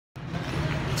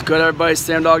What's good, everybody?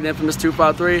 Sam Dog, the infamous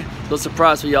 253. Little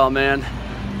surprise for y'all, man.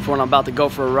 For when I'm about to go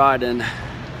for a ride and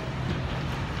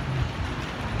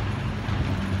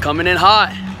coming in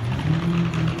hot.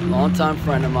 Longtime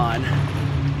friend of mine.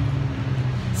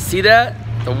 See that?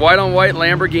 The white on white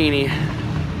Lamborghini.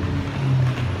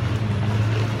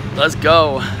 Let's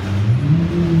go.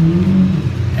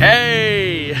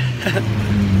 Hey,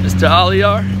 Mr.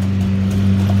 Aliar.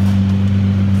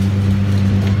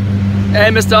 Hey,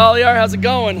 Mr. Aliar, how's it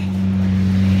going?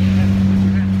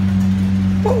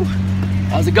 Woo.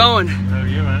 How's it going? How are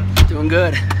you, man? Doing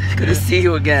good. Good to see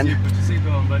you again. Good to see you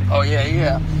going, buddy. Oh,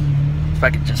 yeah. If I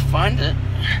could just find it.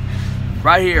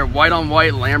 Right here, white on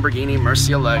white Lamborghini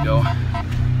Murcielago.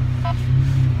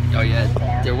 Oh,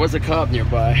 yeah, there was a cop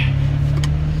nearby.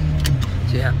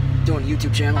 Yeah, doing a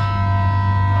YouTube channel.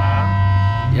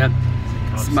 Yep.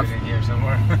 Sitting here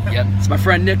somewhere. Yep. It's my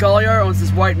friend Nick Aliar, owns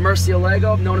this white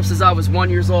Murcielago. I've known him since I was 1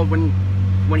 year old when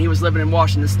he was living in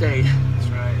Washington State. That's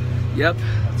right. Yep.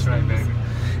 That's right, baby.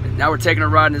 Now we're taking a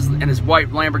ride in his white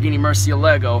Lamborghini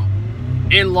Murcielago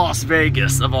in Las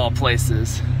Vegas, of all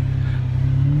places.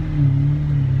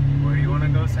 Where do you want to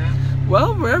go, Sam?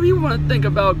 Well, wherever you want to think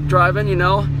about driving, you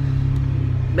know.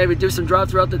 Maybe do some drive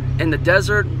throughout in the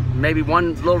desert. Maybe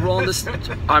one little roll in this.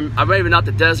 Maybe not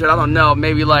the desert. I don't know.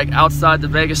 Maybe like outside the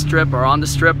Vegas Strip or on the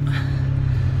Strip.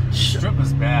 The Strip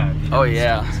is bad. Oh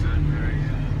yeah.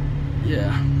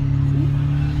 Yeah.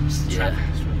 Traffic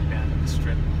is really bad on the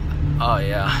Strip. Oh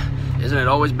yeah. Isn't it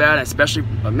always bad? Especially,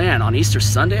 but man, on Easter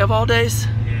Sunday of all days.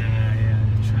 Yeah.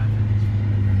 The traffic is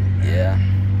really bad.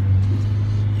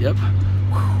 Yeah. Yep.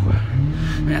 Whew.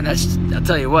 Man, I'll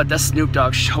tell you what. That Snoop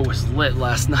Dogg show was lit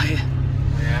last night.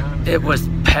 Yeah. It was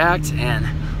packed, and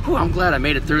whew, I'm glad I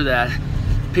made it through that.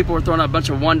 People were throwing out a bunch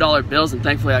of $1 bills, and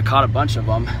thankfully I caught a bunch of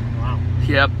them. Wow.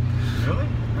 Yep. Really?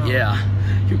 Oh. Yeah.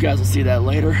 You guys will see that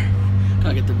later.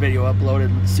 I'll get the video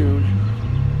uploaded soon.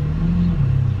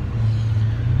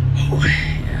 Oh,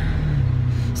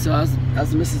 yeah. So how's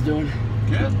the missus doing?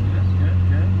 Good.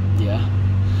 Yeah.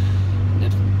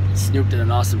 Snoop did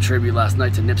an awesome tribute last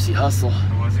night to Nipsey Hussle.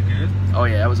 Was it good? Oh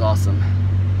yeah, it was awesome.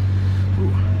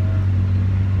 Ooh.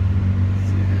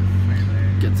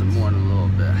 Get some more in a little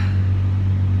bit.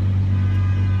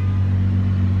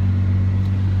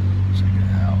 Check it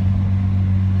out.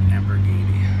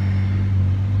 Lamborghini.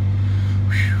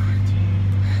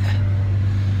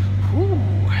 Whew.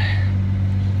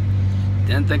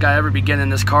 Didn't think I'd ever be getting in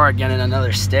this car again in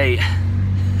another state. I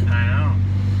know.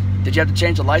 Did you have to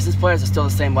change the license plate, or is it still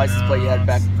the same license plate you had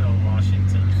back? Still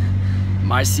Washington.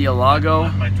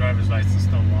 Murcielago. My driver's license is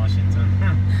still Washington.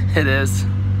 It is.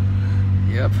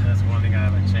 Yep. That's one thing I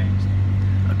haven't changed.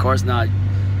 Of course not.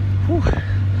 Whew.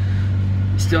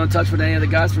 You still in touch with any of the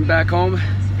guys from back home?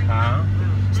 Huh?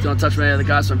 Still in touch with any of the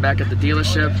guys from back at the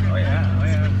dealership? Oh yeah.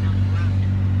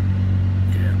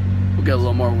 Yeah. We'll get a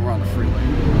little more when we're on the freeway.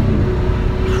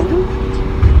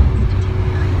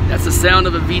 That's the sound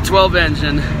of a V12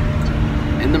 engine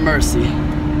in the Mercy.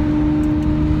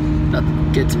 About to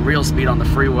get some real speed on the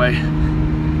freeway.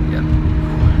 Yep.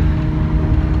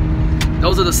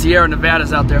 Those are the Sierra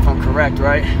Nevadas out there, if I'm correct,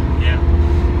 right? Yeah.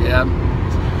 Yeah.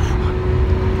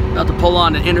 About to pull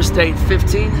on to Interstate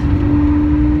 15.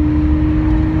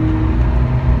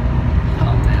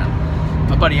 Oh man.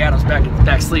 My buddy Adam's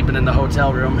back sleeping in the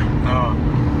hotel room. Oh.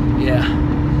 Yeah.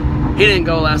 He didn't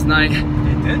go last night.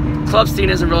 It did? Club scene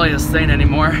isn't really a thing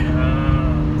anymore.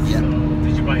 Yeah. So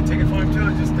did you buy a ticket for him too,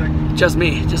 or just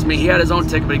me. He had his own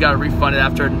ticket, but he got it refunded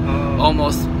after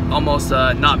almost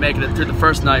not making it through the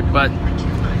first night. But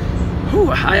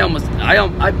whew,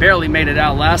 I barely made it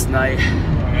out last night.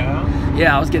 Yeah.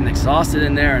 Yeah, I was getting exhausted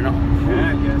in there and all. Yeah,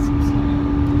 I guess.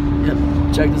 Yep.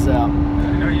 Check this out. I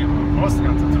know you were posting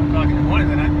until 2 o'clock in the morning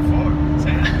the night before.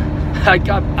 Sam.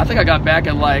 I think I got back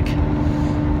at like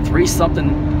 3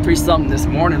 something this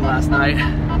morning last night.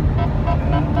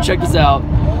 Check this out.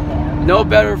 No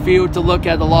better view to look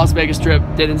at the Las Vegas Strip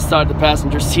than inside the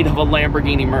passenger seat of a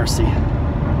Lamborghini Mercy. I'm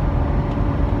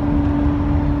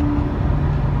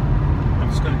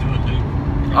just gonna do a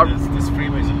loop. This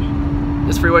freeway's a loop.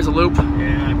 This freeway's a loop?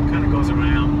 Yeah, it kind of goes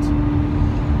around.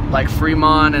 Like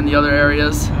Fremont and the other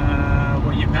areas?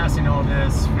 Well, you're passing all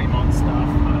this Fremont stuff.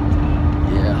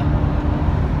 But, yeah.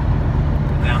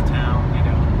 Downtown, you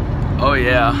know. Oh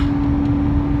yeah.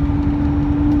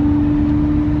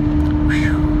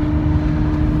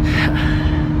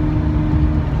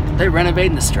 They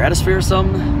renovating the Stratosphere or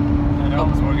something? I know, I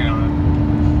was working on it.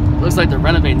 Looks like they're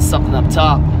renovating something up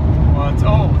top. Well, it's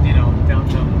old, you know,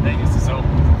 downtown Vegas is old.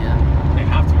 Yeah. They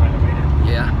have to renovate it.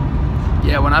 Yeah.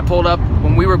 Yeah, when I pulled up,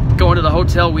 when we were going to the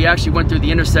hotel, we actually went through the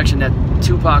intersection that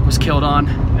Tupac was killed on.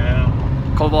 Yeah.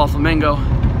 Koval Flamingo.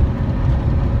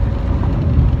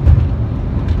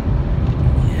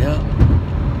 Yeah.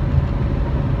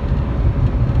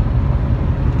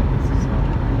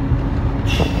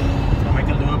 I'll make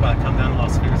a loop. I'll come down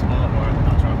Las Vegas Boulevard.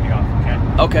 I'll drop you off.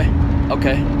 Okay.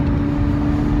 Okay.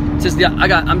 Just yeah,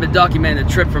 I'm been documenting the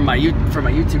trip from my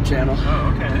YouTube channel.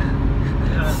 Oh, okay.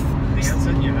 The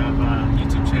answer, you have a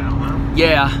YouTube channel, huh?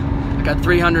 Yeah, I got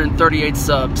 338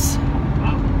 subs.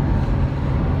 Wow.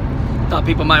 Thought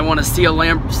people might want to see another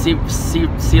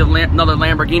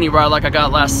Lamborghini ride like I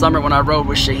got last summer when I rode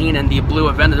with Shaheen in the blue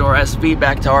Aventador SV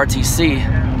back to RTC.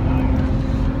 Yeah.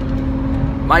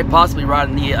 Might possibly ride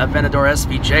in the Aventador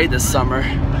SVJ this summer.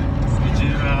 Did you,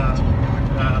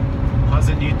 how's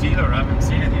the new dealer? I haven't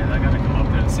seen it yet. I gotta come up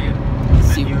there and see it.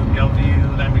 See- The new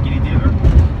LVU Lamborghini dealer?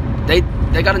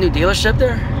 They got a new dealership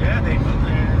there? Yeah, they moved.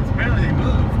 Apparently they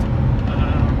moved.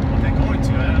 They're going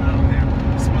to. I don't know.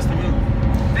 They're supposed to move.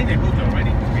 I think they moved already,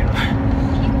 to be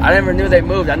honest. I never knew they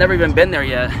moved. I've never even been there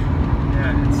yet.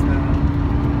 Yeah,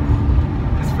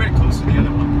 it's very close to the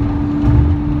other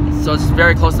one. So it's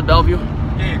very close to Bellevue?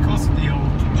 Yeah, close to the old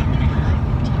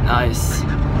Lamborghini. Nice.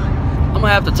 I'm gonna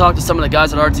have to talk to some of the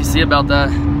guys at RTC about that.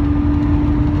 Yeah.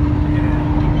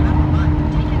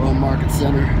 World Market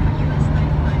Center.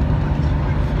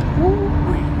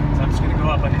 So I'm just gonna go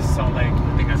up on this Salt Lake.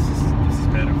 I think this is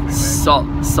better freeway.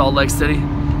 Salt Lake City.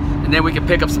 And then we can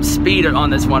pick up some speed on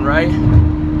this one, right?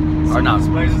 Or not? These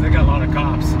places, they got a lot of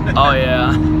cops. Oh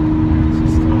yeah.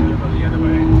 Just go the other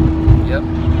way. Yep.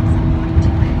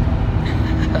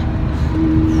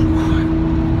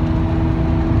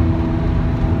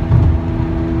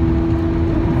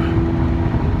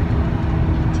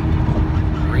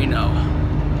 Reno.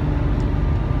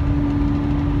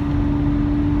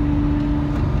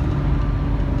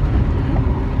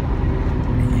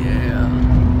 Yeah.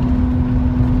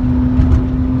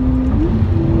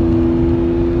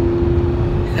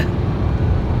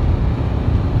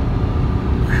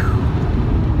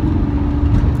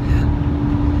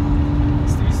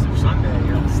 It's Easter Sunday.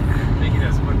 I was thinking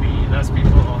there would be less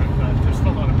people on it, but there's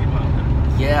still a lot of people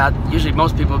out there. Yeah, usually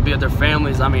most people would be with their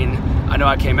families. I mean, I know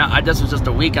I came out. This was just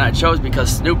a weekend I chose because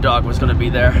Snoop Dogg was going to be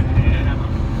there.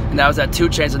 Yeah. And that was at 2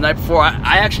 Chainz the night before.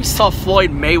 I actually saw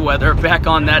Floyd Mayweather back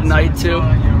on that night too.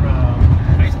 On your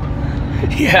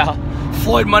Facebook. Yeah,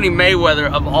 Floyd Money Mayweather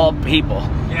of all people.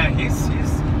 Yeah, he's.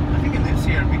 I think he lives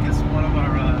here because one of our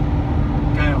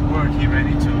guy at work he ran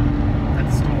into him at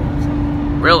the store. So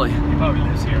Really? he probably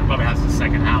lives here. Probably has a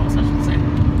second house, I should say.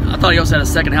 I thought he also had a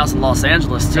second house in Los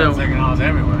Angeles He's got a too. second house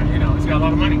everywhere. You know, he's got a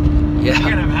lot of money. Yeah. He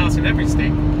can have a house in every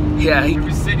state, Yeah, he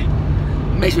every city.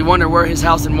 makes me wonder where his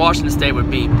house in Washington State would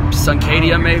be.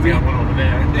 Suncadia, maybe? He's got one over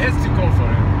there. It's too cold for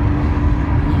him.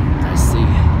 I see.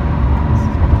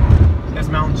 There's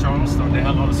Mount Charleston. They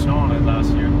had a lot of snow on it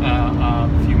last year, a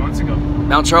few months ago.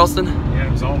 Mount Charleston? Yeah,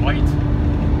 it was all white.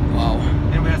 Wow.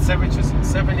 And we had 7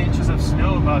 inches of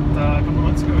snow about a couple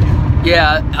months ago.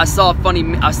 Yeah, I saw a funny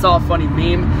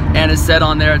meme, and it said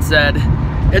on there, it said,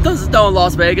 it doesn't snow in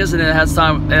Las Vegas, and it has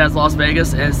Las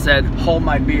Vegas, and it said, hold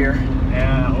my beer.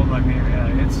 Yeah, hold my beer.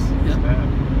 Yeah, it's bad.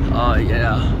 Oh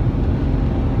yeah.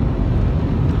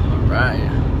 All right.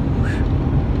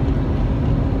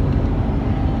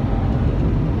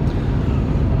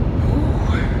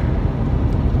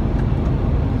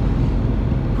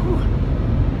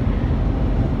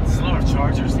 There's a lot of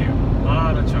Chargers here. A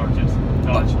lot of Chargers.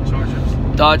 Dodge Chargers.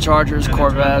 Dodge Chargers, And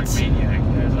Corvettes.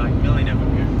 There's like a million of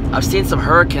them here. I've seen some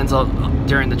Hurricanes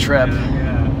during the trip.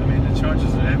 Yeah. I mean, the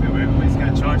Chargers are everywhere. He's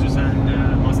got Chargers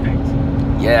and Mustangs.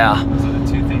 Yeah. Those are the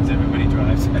two things everybody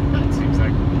drives. It seems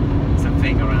like it's a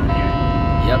thing around here.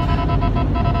 Yep.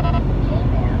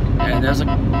 And there's a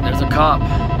cop.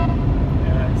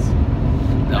 Yeah, it's...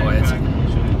 No, it's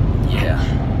yeah.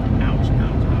 Ouch,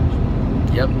 ouch,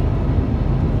 ouch. Yep.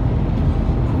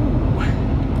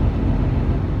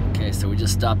 Okay, so we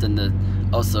just stopped in to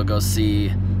also go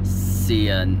see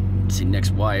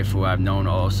Nick's wife, who I've known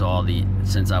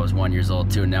since I was 1 year old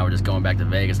too. Now we're just going back to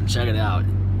Vegas and check it out.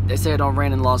 They say it don't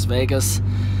rain in Las Vegas.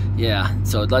 Yeah,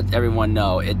 so let everyone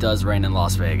know it does rain in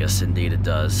Las Vegas. Indeed, it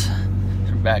does.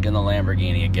 We're back in the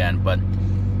Lamborghini again, but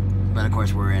of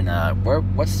course we're in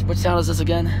what town is this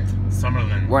again?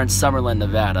 Summerlin. We're in Summerlin,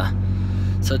 Nevada.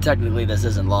 So technically this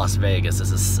isn't Las Vegas,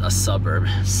 this is a suburb,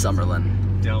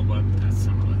 Summerlin. Del Webb, that's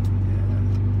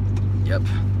Summerlin. Yep.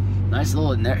 Nice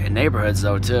little neighborhoods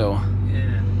though too.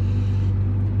 Yeah.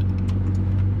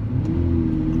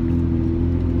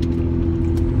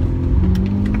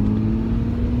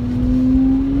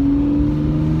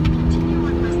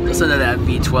 Listen to that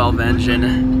V12 engine.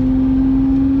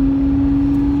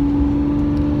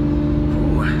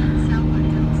 Ooh.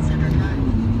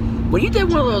 When you did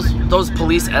one of those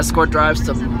police escort drives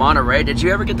to Monterey, did you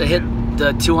ever get to hit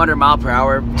the 200 mile per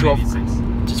hour?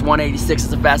 186. Just 186 is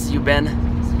the fastest you've been?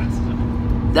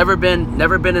 Never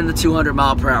been in the 200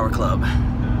 mile per hour club.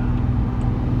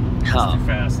 It's too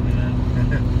fast,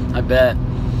 man. I bet.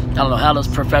 I don't know how those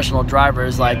professional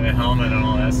drivers like a helmet and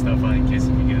all that stuff on in case if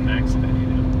you get an accident, you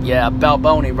know. Yeah,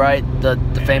 Balboni, right? The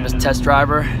famous test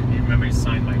driver. You remember he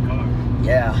signed my car.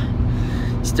 Yeah.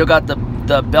 Still got the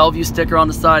Bellevue sticker on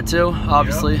the side too,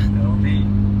 obviously. Yep,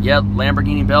 LB. Yep,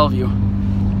 Lamborghini Bellevue.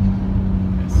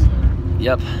 Yes, sir.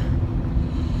 Yep.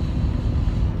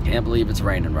 Can't believe it's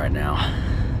raining right now.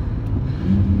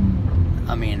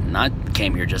 I mean, I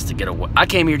came here just to get away. I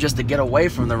came here just to get away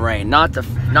from the rain, not to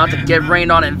get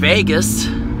rained on in Vegas.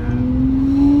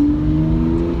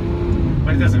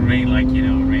 But it doesn't rain like, you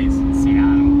know, it rains in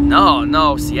Seattle.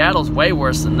 No, Seattle's way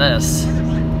worse than this.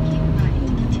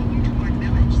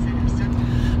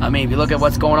 I mean, if you look at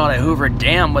what's going on at Hoover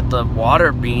Dam with the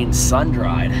water being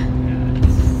sun-dried. Yeah.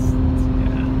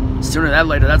 Sooner than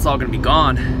later, that's all going to be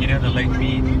gone. You know the Lake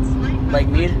Mead? Lake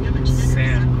Mead?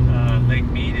 Sam, Lake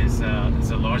Mead is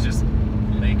the largest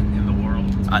lake in the world.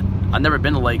 I've never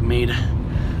been to Lake Mead.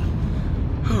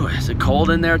 Whew, is it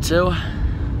cold in there too? No.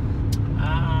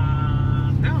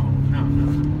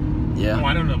 Yeah. Oh,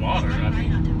 I don't know water. I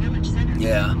mean,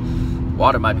 yeah.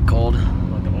 Water might be cold.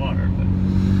 about the water, but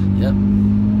Yep.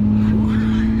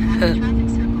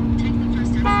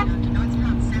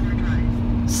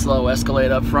 Slow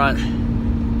Escalade up front.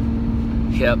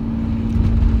 Yep.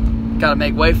 Gotta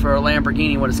make way for a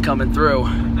Lamborghini when it's coming through.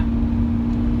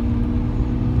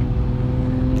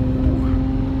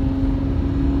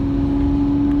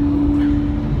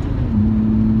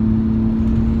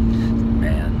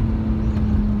 Man.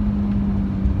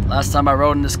 Last time I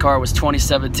rode in this car was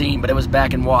 2017, but it was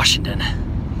back in Washington.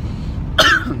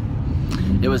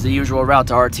 It was the usual route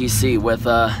to RTC with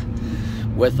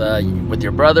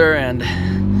your brother and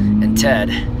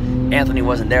Ted. Anthony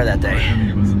wasn't there that day.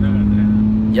 Anthony wasn't there that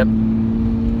day. Yep.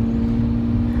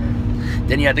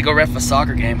 Then you had to go ref a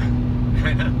soccer game.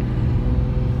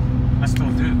 I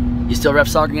still do. You still ref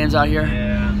soccer games out here?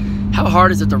 Yeah. How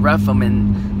hard is it to ref them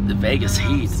in the Vegas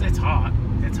heat? It's hot.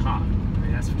 It's hot. I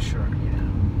mean, that's for sure.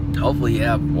 Yeah. Hopefully you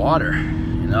have water,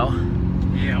 you know?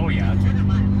 Yeah. Oh yeah.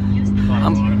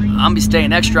 I'm be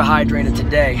staying extra hydrated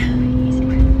today. Yeah.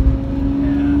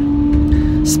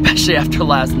 Especially after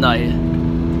last night.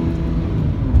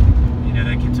 You know,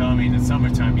 they keep telling me in the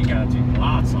summertime you gotta drink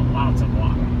lots of water.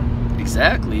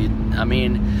 Exactly. I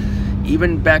mean,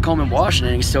 even back home in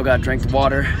Washington, you still gotta drink the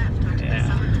water. Yeah.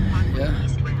 Yeah.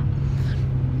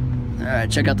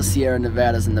 Alright, check out the Sierra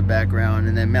Nevadas in the background,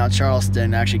 and then Mount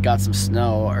Charleston actually got some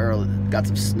snow early. Got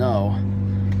some snow.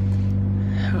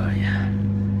 Oh yeah.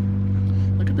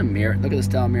 Look at the mirror. Look at the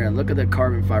style mirror. Look at the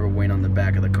carbon fiber weight on the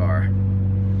back of the car.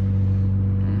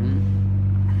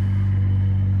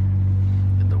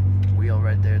 Get the wheel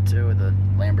right there too, with the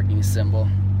Lamborghini symbol.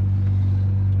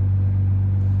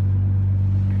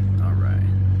 All right.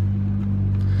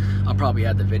 I'll probably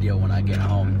add the video when I get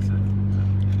home.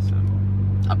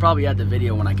 I'll probably add the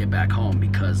video when I get back home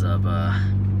because of Wi-Fi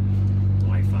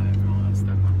and all that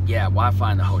stuff. yeah,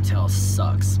 Wi-Fi in the hotel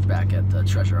sucks back at the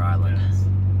Treasure Island. Yes.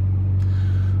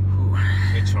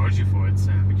 They charge you for it,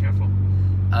 Sam. Be careful.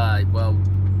 Well,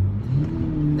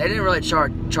 they didn't really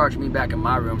charge me back in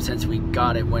my room since we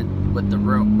got it with the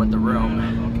room.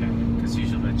 Okay. Because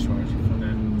usually they charge you for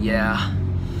that. Yeah.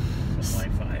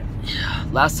 Wi-Fi. Yeah.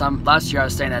 Last year I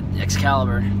was staying at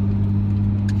Excalibur.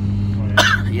 Oh,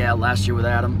 yeah. Yeah, last year with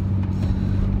Adam.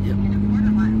 Yep.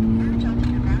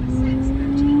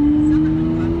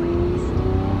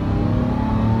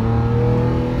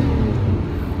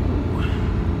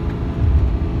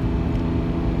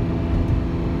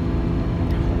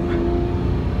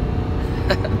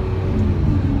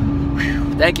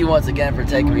 Thank you once again for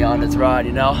taking me on this ride,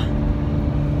 you know?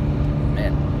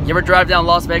 Man, you ever drive down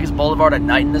Las Vegas Boulevard at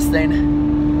night in this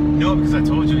thing? No, because I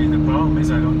told you the problem is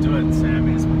I don't do it, Sam.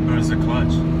 It burns the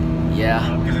clutch.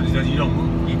 Yeah. Because you don't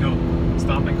move. You go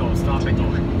stop and go, stop and go.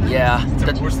 Yeah. It's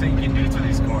the worst thing you can do to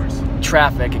these cars.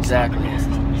 Traffic, exactly. You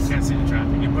can't see the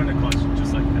traffic. You burn the clutch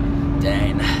just like that.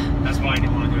 Dang. That's why I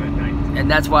didn't want to do it at night. And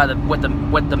that's why with the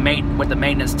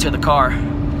maintenance to the car.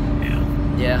 Yeah.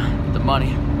 Yeah, the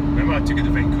money. Remember I took it to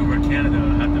Vancouver, Canada.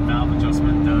 I had the valve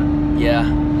adjustment done. Yeah.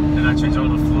 Then I changed all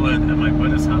the fluid at my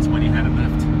brother's house when he had a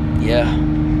lift. Yeah.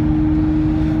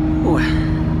 Ooh.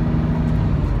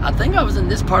 I think I was in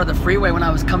this part of the freeway when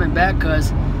I was coming back,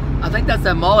 because I think that's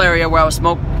that mall area where I was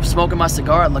smoking my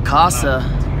cigar at La Casa.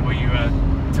 Were you at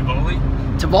Tivoli?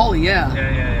 Tivoli, yeah.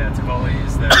 Yeah. Tivoli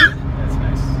is there. That's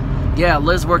nice. Yeah,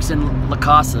 Liz works in La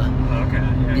Casa. Oh, okay.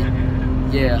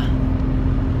 Yeah.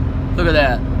 Look at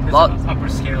that. It's upper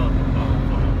scale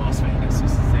of Las Vegas.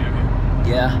 This is the area.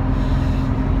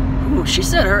 Yeah. Ooh, she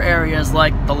said her area is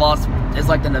like the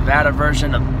Nevada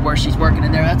version of where she's working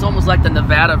in there. That's almost like the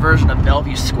Nevada version of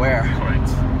Bellevue Square. Correct.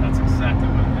 That's exactly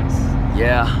what it is.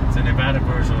 Yeah. It's a Nevada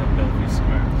version of Bellevue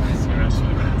Square. You're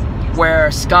absolutely right. Where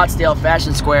Scottsdale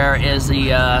Fashion Square is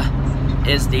the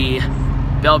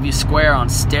Bellevue Square on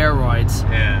steroids.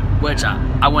 Yeah. Which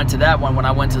I went to that one when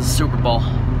I went to the Super Bowl.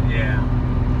 Yeah.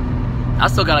 I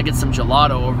still gotta get some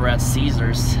gelato over at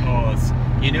Caesars. Oh,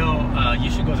 you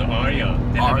should go to Aria.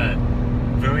 They have a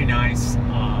very nice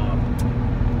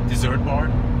dessert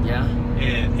bar. Yeah.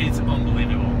 It's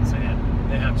unbelievable. So yeah,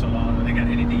 they have gelato. They got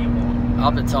anything you want. I'll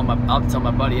have to tell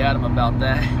my buddy Adam about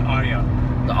that. Aria.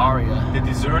 The Aria. The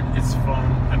dessert is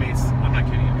fun. I mean, I'm not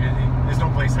kidding you. There's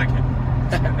no place I can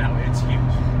spend that way. It's huge.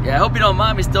 Yeah, I hope you don't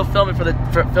mind me still filming for the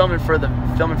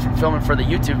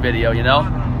YouTube video. You know.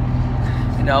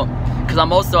 You know, because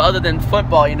I'm also, other than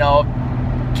football, you know,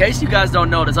 in case you guys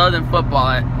don't notice, other than football,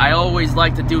 I always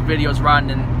like to do videos riding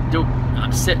and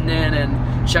I'm sitting in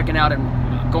and checking out and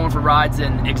going for rides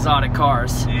in exotic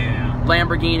cars. Yeah.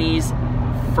 Lamborghinis,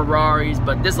 Ferraris,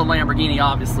 but this is a Lamborghini,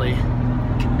 obviously.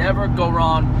 Can never go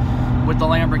wrong with the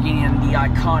Lamborghini and the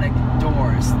iconic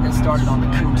doors that started on the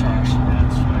Countach.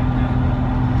 That's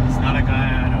right. It's not a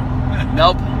Gallardo.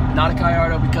 Nope, not a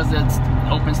Gallardo because it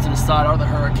opens to the side, or the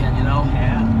Hurricane, you know?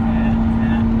 Yeah.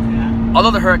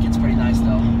 Although the Hurricane's pretty nice,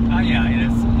 though. Oh, yeah, it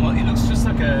is. Well, it looks just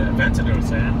like a Aventador,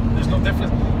 man. There's no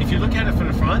difference. If you look at it from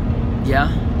the front,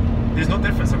 yeah, there's no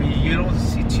difference. I mean, you don't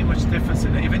see too much difference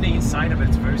in it. Even the inside of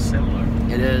it's very similar.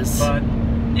 It is. But,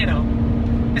 you know,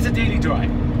 it's a daily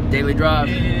drive. Daily drive.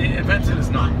 Aventador is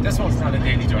not. This one's not a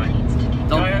daily drive.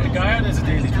 Gallardo is a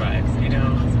daily drive, you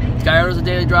know. Gallardo's a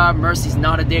daily drive. Mercy's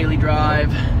not a daily drive.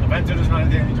 Aventador's not a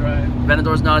daily drive.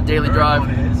 Venador's not a daily drive.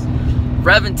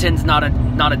 Revington's not a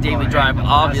daily drive,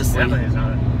 obviously.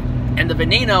 And the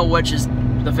Veneno, which is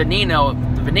the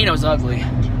Veneno's ugly.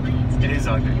 It is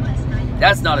ugly.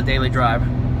 That's not a daily drive.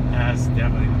 That's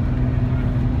definitely.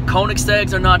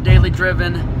 Koenigsegg's are not daily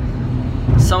driven.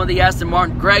 Some of the Aston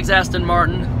Martin, Greg's Aston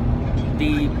Martin,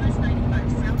 the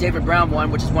David Brown one,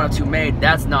 which is 102 made,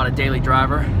 that's not a daily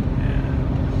driver.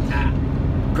 Yeah.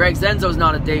 Greg's Enzo's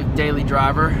not a daily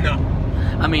driver. No.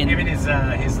 I mean, even his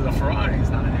LaFerrari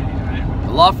is not a daily driver.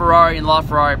 LaFerrari and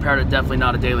LaFerrari paired are definitely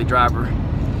not a daily driver.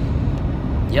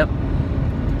 Yep.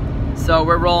 So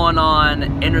we're rolling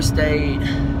on Interstate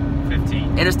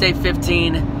 15. Interstate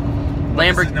 15.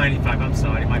 This is 95. I'm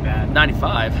sorry, my bad.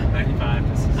 95. 95.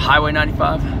 This is Highway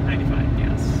 95. 95.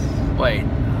 Yes. Wait,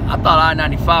 I thought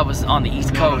I-95 was on the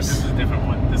East Coast. This is a different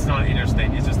one. This is not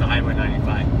Interstate. It's just the Highway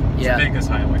 95. It's Yeah. the biggest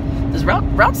highway. This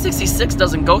Route 66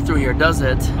 doesn't go through here, does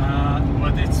it?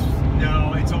 But it's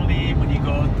only when you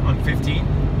go on 15.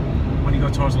 When you go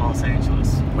towards Los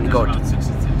Angeles. When you go Route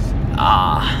 66.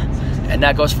 And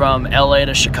that goes from LA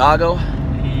to Chicago.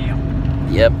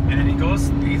 Yep. And then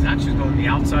he's actually going the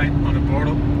outside on the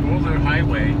border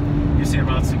highway. You see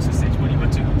Route 66. When you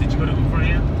did you go to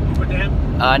Hoover Dam?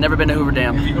 I've never been to Hoover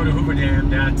Dam. If you go to Hoover Dam,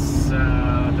 that's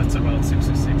Route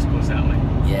 66 goes that way.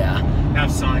 Yeah. They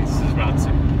have signs. This is Route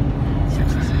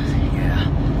 66. Yeah.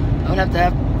 I would have to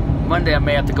have, one day I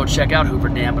may have to go check out Hoover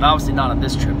Dam, but obviously not on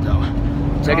this trip though.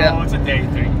 Check it out. Oh, it's a day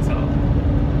thing, so.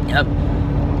 Yep.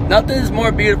 Nothing is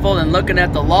more beautiful than looking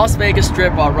at the Las Vegas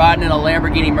Strip while riding in a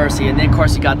Lamborghini Mercy, and then of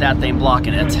course you got that thing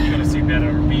blocking it. You're gonna see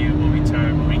better view when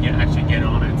we actually get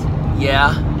on it.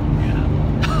 Yeah.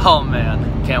 Yeah. Oh man,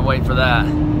 can't wait for that.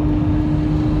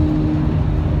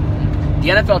 The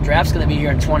NFL draft's gonna be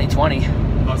here in 2020.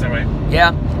 Oh, is that right?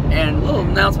 Yeah. And a little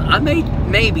announcement. I may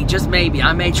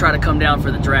try to come down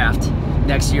for the draft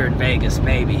next year in Vegas,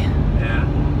 maybe. Yeah.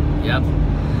 Yep.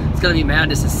 It's gonna be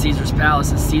madness at Caesars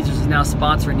Palace, and Caesars is now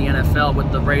sponsoring the NFL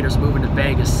with the Raiders moving to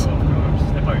Vegas. Oh, of course.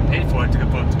 They probably paid for it to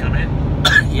come in.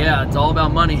 Yeah, it's all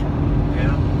about money.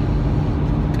 Yeah.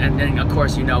 And then, of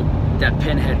course, you know, that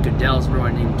pinhead Goodell's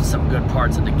ruining some good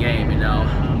parts of the game, you know.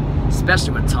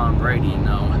 Especially with Tom Brady, you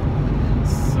know.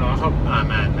 So I hope,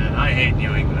 man, I hate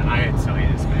New England. I hate to tell you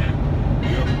this, man.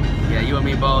 Yeah, you and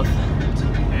me both.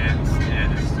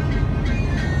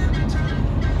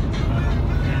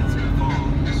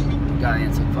 Gotta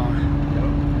answer the phone.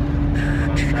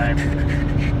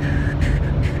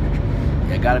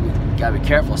 Yeah, gotta be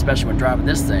careful, especially when driving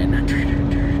this thing.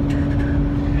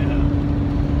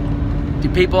 Do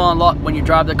people when you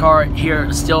drive the car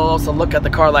here still also look at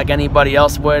the car like anybody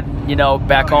else would, you know,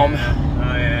 back home? Yeah.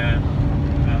 Oh yeah.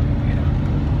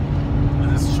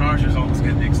 This Charger's almost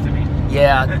getting next to me.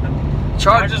 Yeah.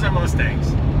 Chargers and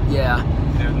Mustangs. Yeah.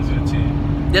 Yeah, those are the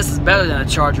two. This is better than a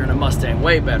Charger and a Mustang.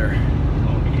 Way better.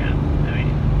 Oh yeah. I mean,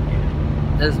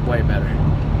 yeah. This is way better.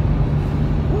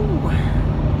 Ooh.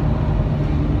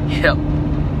 Yep.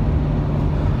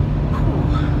 Ooh.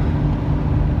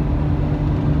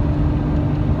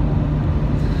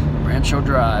 Rancho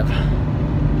Drive.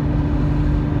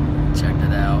 Check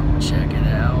it out. Check it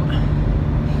out.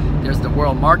 There's the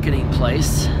World Marketing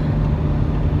Place.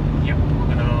 Yep.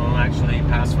 We're gonna actually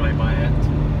pass right by it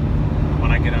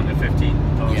when I get on the 15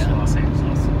 towards Yeah. Los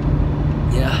Angeles.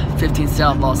 Yeah, 15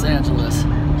 South Los Angeles.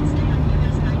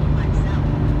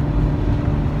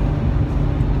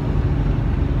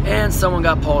 And someone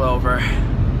got pulled over.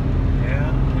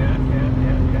 Yeah.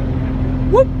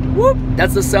 Whoop, whoop.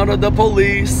 That's the sound of the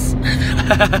police.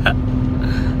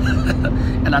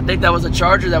 And I think that was a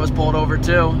Charger that was pulled over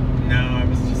too. No, it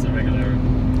was just a regular.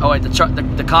 Oh wait,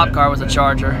 the cop car was a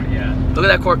Charger. Yeah. Look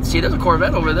at that See, there's a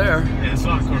Corvette over there. Yeah, there's a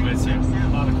lot of Corvettes here. A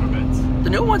lot of Corvettes. The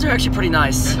new ones are actually pretty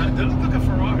nice. They look like a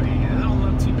Ferrari. They don't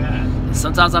look too bad.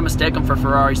 Sometimes I mistake them for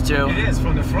Ferraris too. It is.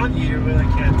 From the front, you really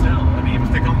can't tell. I mean,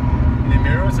 if they come in the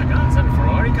mirror, it's like, oh, is that a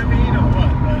Ferrari coming in or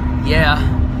what? But, Yeah,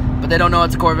 but they don't know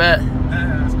it's a Corvette.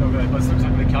 it's Corvette, but it looks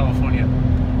like California.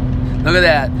 Look at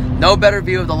that. No better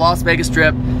view of the Las Vegas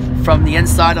Strip from the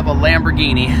inside of a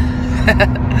Lamborghini.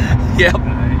 Yep. There you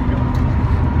go.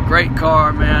 Great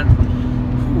car, man.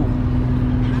 Ooh.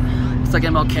 Looks like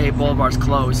MLK Boulevard's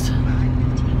closed. Yeah.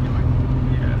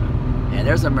 Yeah,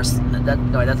 there's a no,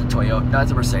 that's a Toyota. No,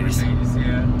 that's a Mercedes. Mercedes,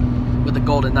 yeah. With the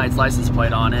Golden Knights license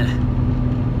plate on it.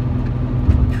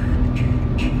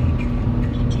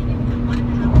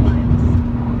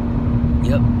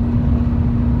 Yep.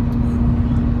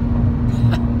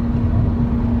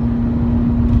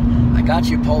 I got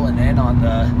you pulling in on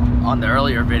the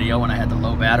earlier video when I had the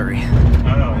low battery.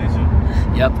 Oh, no, did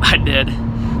you? Yep, I did.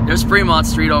 There's Fremont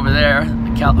Street over there,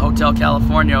 Hotel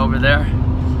California over there.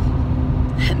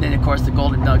 And then, of course, the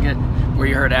Golden Nugget, where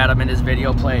you heard Adam in his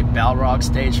video play Balrog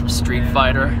stage from Street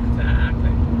Fighter. Exactly.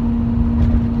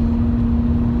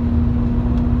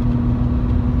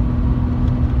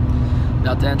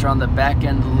 About to enter on the back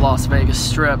end of the Las Vegas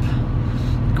Strip.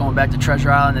 Going back to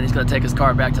Treasure Island, and he's going to take his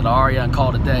car back to the Aria and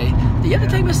call it a day. Do you have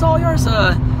to take Miss Sawyer's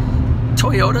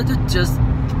Toyota to just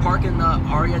park in the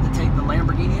Aria to take the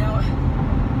Lamborghini out?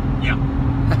 Yeah.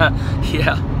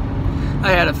 Yeah.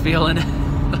 I had a feeling. Yeah,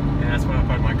 that's when I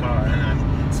park my car and I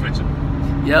switch it.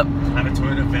 Yep. I have a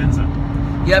Toyota Venza.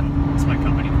 Yep. It's my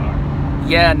company car.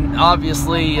 Yeah, and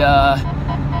obviously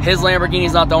his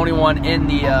Lamborghini's not the only one in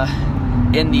the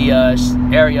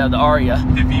area of the Aria.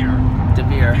 De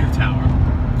Vere Tower.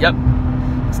 Yep.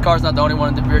 This car's not the only one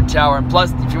in the De Vere Tower. And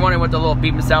plus, if you're wondering what the little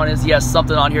beeping sound is, he has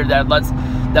something on here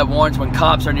that warns when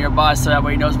cops are nearby, so that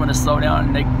way he knows when to slow down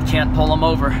and they can't pull him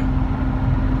over.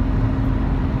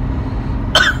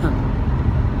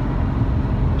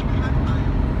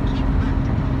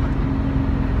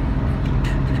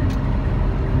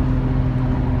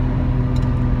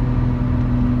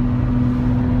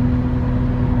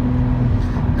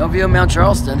 No view of Mount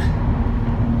Charleston.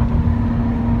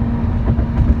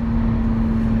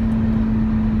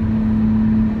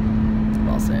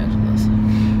 Los Angeles.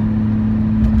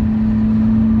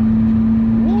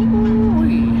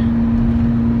 Woo-wee.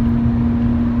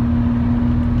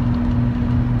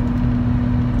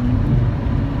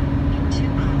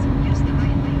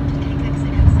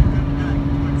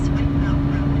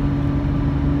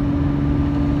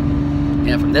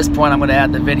 Yeah, from this point, I'm going to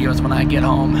add the videos when I get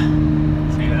home.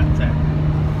 See that?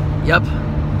 Yep.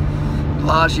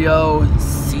 Bellagio,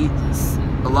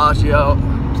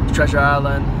 Treasure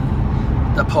Island,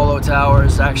 the Polo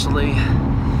Towers, actually,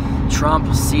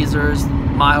 Trump, Caesars,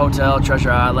 my hotel,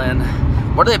 Treasure Island.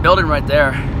 What are they building right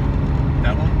there?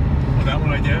 That one? Oh, that one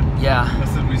right there? Yeah.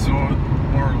 That's the Resort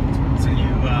World. It's a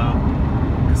new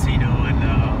casino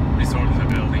and resort they're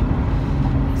building.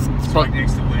 It's right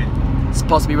next to Wynn. It's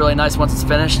supposed to be really nice once it's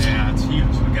finished. Yeah, it's huge.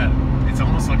 Look at it. It's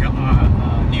almost like a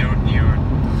near.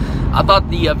 I thought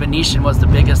the Venetian was the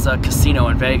biggest casino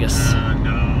in Vegas.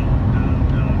 No.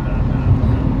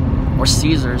 Or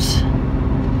Caesars. This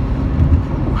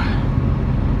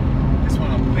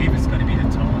one, I believe, is going to be the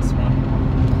tallest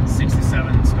one.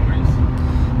 67 stories.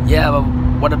 Yeah,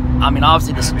 but I mean,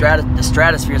 obviously the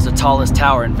Stratosphere is the tallest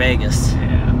tower in Vegas.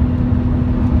 Yeah.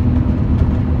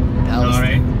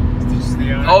 R8.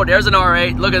 Oh, there's an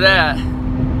R8. Look at that.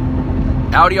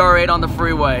 Audi R8 on the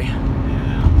freeway.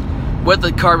 Yeah. With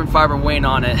the carbon fiber wing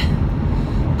on it.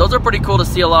 Those are pretty cool to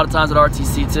see a lot of times at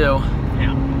RTC too.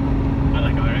 Yeah. I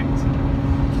like R8s.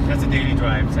 That's a daily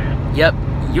drive, Sam. Yep.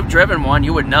 You've driven one,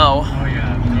 you would know. Oh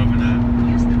yeah, I've driven a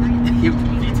You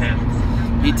D10.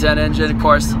 V10 engine, of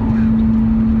course,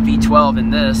 V12 in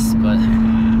this, but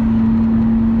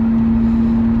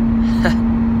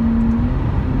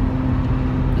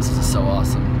this is just so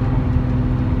awesome.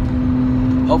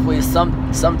 Hopefully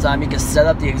sometime you can set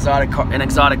up the an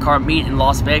exotic car meet in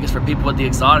Las Vegas for people with the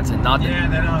exotics and not the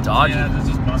Dodge. Yeah, there's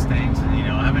just Mustangs, and you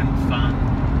know, I haven't found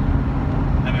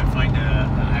an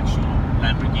actual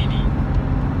Lamborghini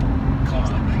car.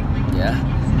 Yeah.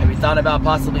 Have you thought about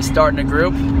possibly starting a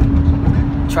group?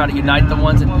 Try to unite the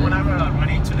ones. Well, whenever I run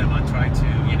into them, I try to,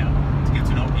 you know, to get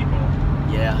to know people.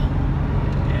 Yeah.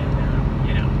 And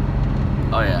you know.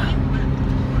 Oh yeah.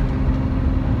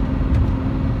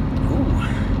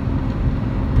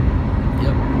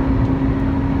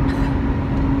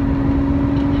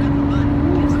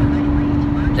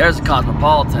 There's a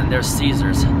Cosmopolitan, there's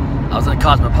Caesars. I was in a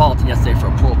Cosmopolitan yesterday for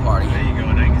a pool party. There you go,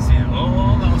 and I can see the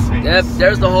whole Las Vegas. Yep,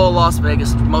 there's the whole Las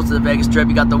Vegas, most of the Vegas Strip.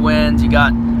 You got the Winds, you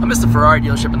got, I missed the Ferrari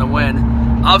dealership in the Wind.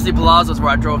 Obviously Palazzo's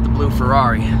where I drove the blue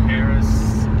Ferrari.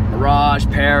 Paris. Mirage,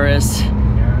 Paris.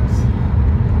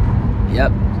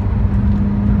 Yep.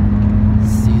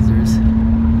 Caesars.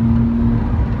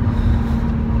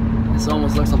 This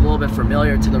almost looks a little bit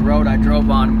familiar to the road I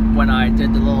drove on when I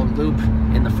did the little loop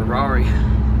in the Ferrari.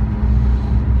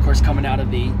 Of course, coming out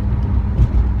of the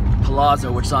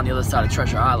Palazzo, which is on the other side of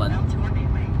Treasure Island.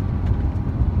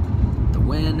 The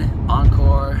Win,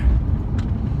 Encore.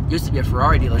 Used to be a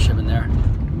Ferrari dealership in there.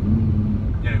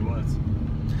 Yeah, it was.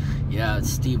 Yeah,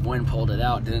 Steve Wynn pulled it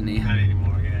out, didn't he? Not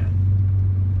anymore, yeah.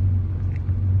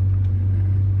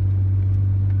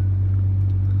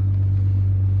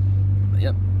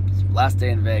 Yep. Last day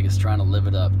in Vegas, trying to live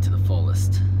it up to the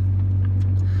fullest.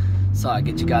 So I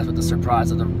get you guys with the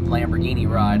surprise of the Lamborghini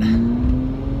ride.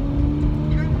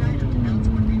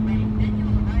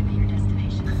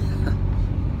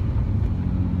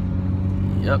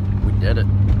 Yep, we did it.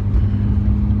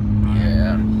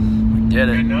 Yeah, we did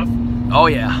it. Good enough? Oh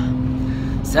yeah.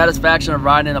 Satisfaction of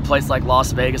riding in a place like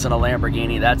Las Vegas in a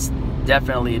Lamborghini, that's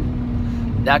definitely,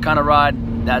 that kind of ride,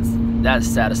 that's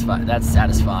satisfying. That's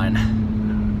satisfying.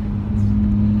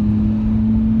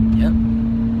 Yep.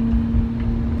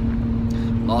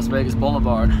 Las Vegas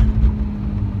Boulevard.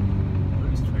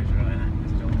 Where's Treasure Island?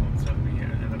 There's no boats over here,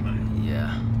 never mind.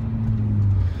 Yeah.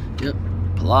 Yep.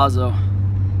 Palazzo.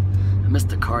 I missed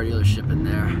the car dealership in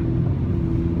there.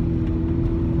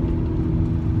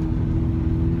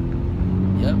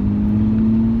 Yep.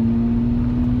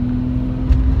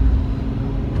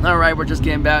 Alright, we're just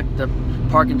getting back to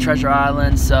parking Treasure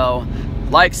Island, so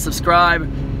like,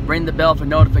 subscribe, ring the bell for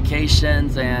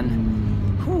notifications, and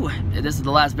if this is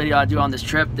the last video I do on this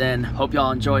trip, then hope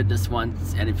y'all enjoyed this one.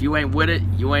 And if you ain't with it,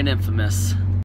 you ain't infamous.